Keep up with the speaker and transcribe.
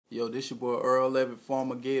Yo, this your boy Earl Levitt,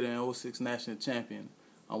 former Gator and 06 national champion.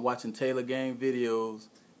 I'm watching Taylor game videos,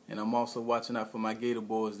 and I'm also watching out for my Gator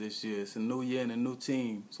boys this year. It's a new year and a new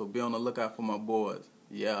team, so be on the lookout for my boys.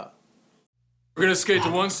 Yeah. We're gonna skate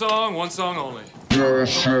to one song only. Hey!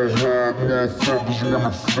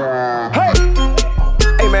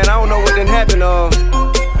 Hey man, I don't know what done happened,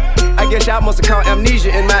 I guess y'all must have caught amnesia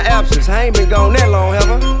in my absence. I ain't been gone that long, have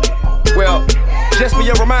I? Well, just for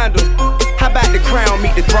your reminder, how about the crown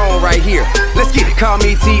meet the throne right here? Let's get it. Call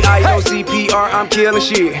me T-I-O-C-P-R, I'm killing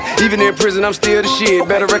shit. Even in prison, I'm still the shit.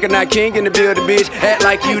 Better recognize king in the building, bitch. Act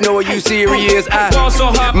like you know what you serious.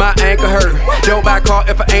 My ankle hurt. Don't buy a car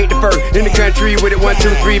if I ain't the first. In the country with it 1, 2,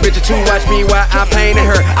 3, bitch. 2, watch me while I'm painting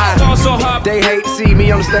her. They hate to see me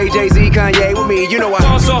on the stage. Jay-Z, Kanye with me. You know why?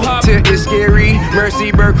 Till it's scary.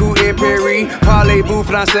 Mercy, Berku, and Perry. Parlez-vous,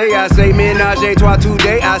 français. I say ménage à trois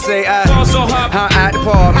today. I say I'm at the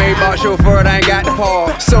park. Maybach chauffeur. I ain't got the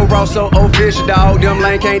paw. So raw, so official, dog. Them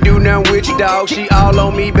lame can't do nothing with you, dog. She all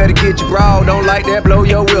on me, better get your broad. Don't like that, blow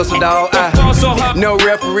your whistle, dog. No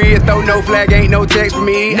referee, throw no flag, ain't no text for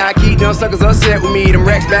me. I keep them suckers upset with me. Them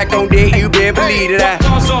racks back on deck, you been believe it.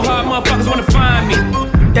 So hard, motherfuckers wanna find me.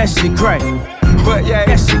 That shit crack. But yeah,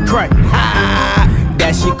 that shit crack.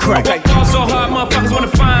 That shit crack. So hard, motherfuckers wanna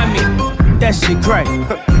find me. That shit crack.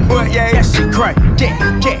 But yeah, that shit crack.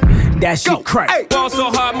 That shit crack. Ball so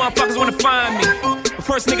hard, motherfuckers wanna find me. But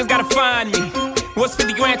first niggas gotta find me. What's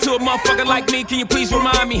 50 grand to a motherfucker like me? Can you please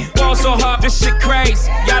remind me? Ball so hard, this shit crazy.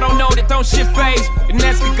 Y'all don't know that don't shit phase. The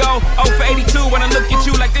Nets could go 0 for 82 when I look at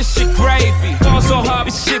you like this shit gravy. Ball so hard,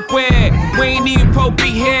 this shit weird. We ain't even po be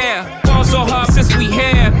here. Ball so hard since we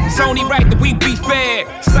here. It's only right that we be fair.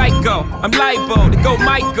 Psycho, I'm liable to go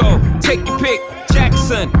Michael. Take your pick.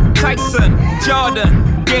 Jackson, Tyson,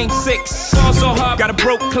 Jordan, Game 6. Ball so hard, got a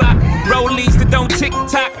broke clock. Rollies that don't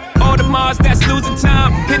tick-tock. All the Mars that's losing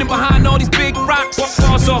time, hidden behind all these big rocks.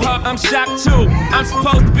 Ball so hard, I'm shocked too. I'm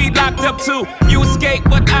supposed to be locked up too. You escape,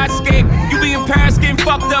 but I escape. You be in Paris getting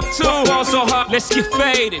fucked up too. Ball so hard, let's get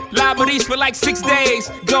faded. Liberties for like 6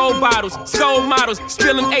 days. Gold bottles, soul models,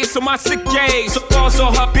 spilling ace on my sick days. So ball so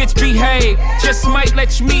hard, bitch behave. Just might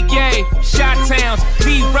let you meet gay. Shot towns,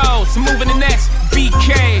 B-rolls, moving the next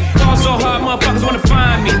BK. Ball so hard, motherfuckers wanna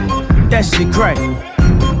find me. That shit crack.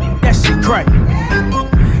 That shit crack.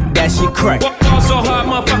 That shit crack. Ball so hard,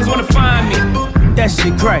 motherfuckers wanna find me. That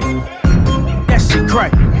shit crack. That shit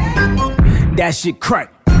crack. That shit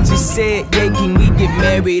crack. She said, yeah, can we get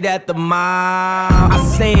married at the mall? I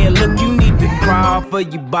said, look, you need to crawl for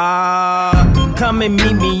your bar. Come and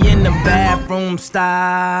meet me in the bathroom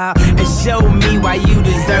style and show me why you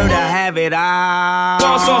deserve to have it all.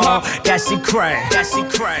 Ball so hard. That shit crack. That shit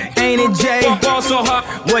crack. Ain't it, Jay? Ball so hard.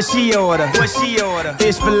 What she order? What she order?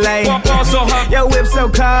 Fish fillet. Ball so hard. Your whip so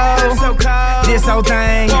cold. So cold. This whole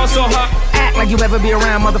thing. Ball so hard. Act like you ever be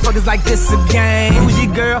around motherfuckers like this again. Who's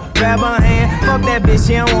your girl? Grab her hand. Fuck that bitch,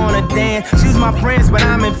 she don't wanna dance. She's my friends, but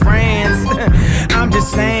I'm in France. I'm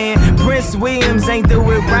just saying, Prince Williams ain't do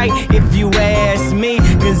it right if you ask me.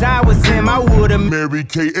 Cause I was him, I would've Mary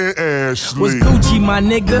Kate and Ashley. Was Gucci my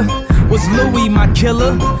nigga? Was Louis my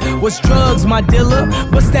killer? Was drugs my dealer?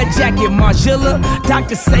 What's that jacket, Margilla?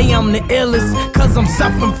 Doctors say I'm the illest, cause I'm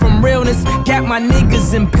suffering from realness. Got my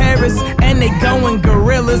niggas in Paris, and they going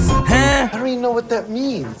gorillas, huh? I don't even know what that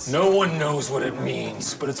means. No one knows what it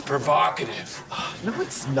means, but it's provocative. No,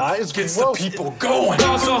 it's not. It's Gets gross. the people going.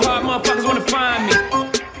 Ball so hard, motherfuckers wanna find me.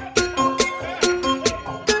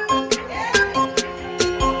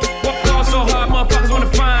 Ball so hard, motherfuckers wanna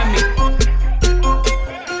find me.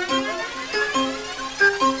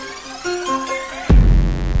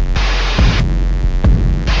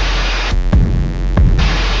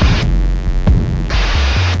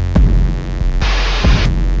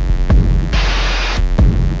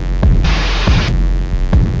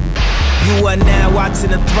 You are now watching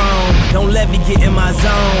the throne. Don't let me get in my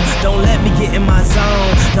zone. Don't let me get in my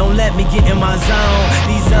zone. Don't let me get in my zone.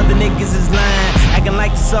 These other niggas is lying, acting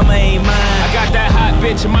like the summer ain't mine. I got that hot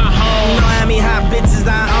bitch in my home. You know how many hot bitches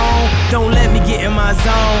I own? Don't let me get in my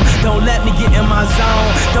zone. Don't let me get in my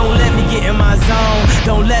zone. Don't let me get in my zone.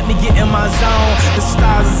 Don't let me get in my zone. The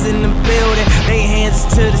stars is in the building, they hands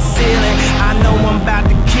to the ceiling. I know I'm about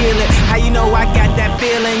to kill it. How you know I got that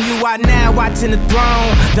feeling? You are now watching the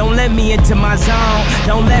throne. Don't let me into my zone.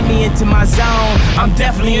 Don't let me into my zone. I'm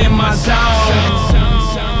definitely in my zone.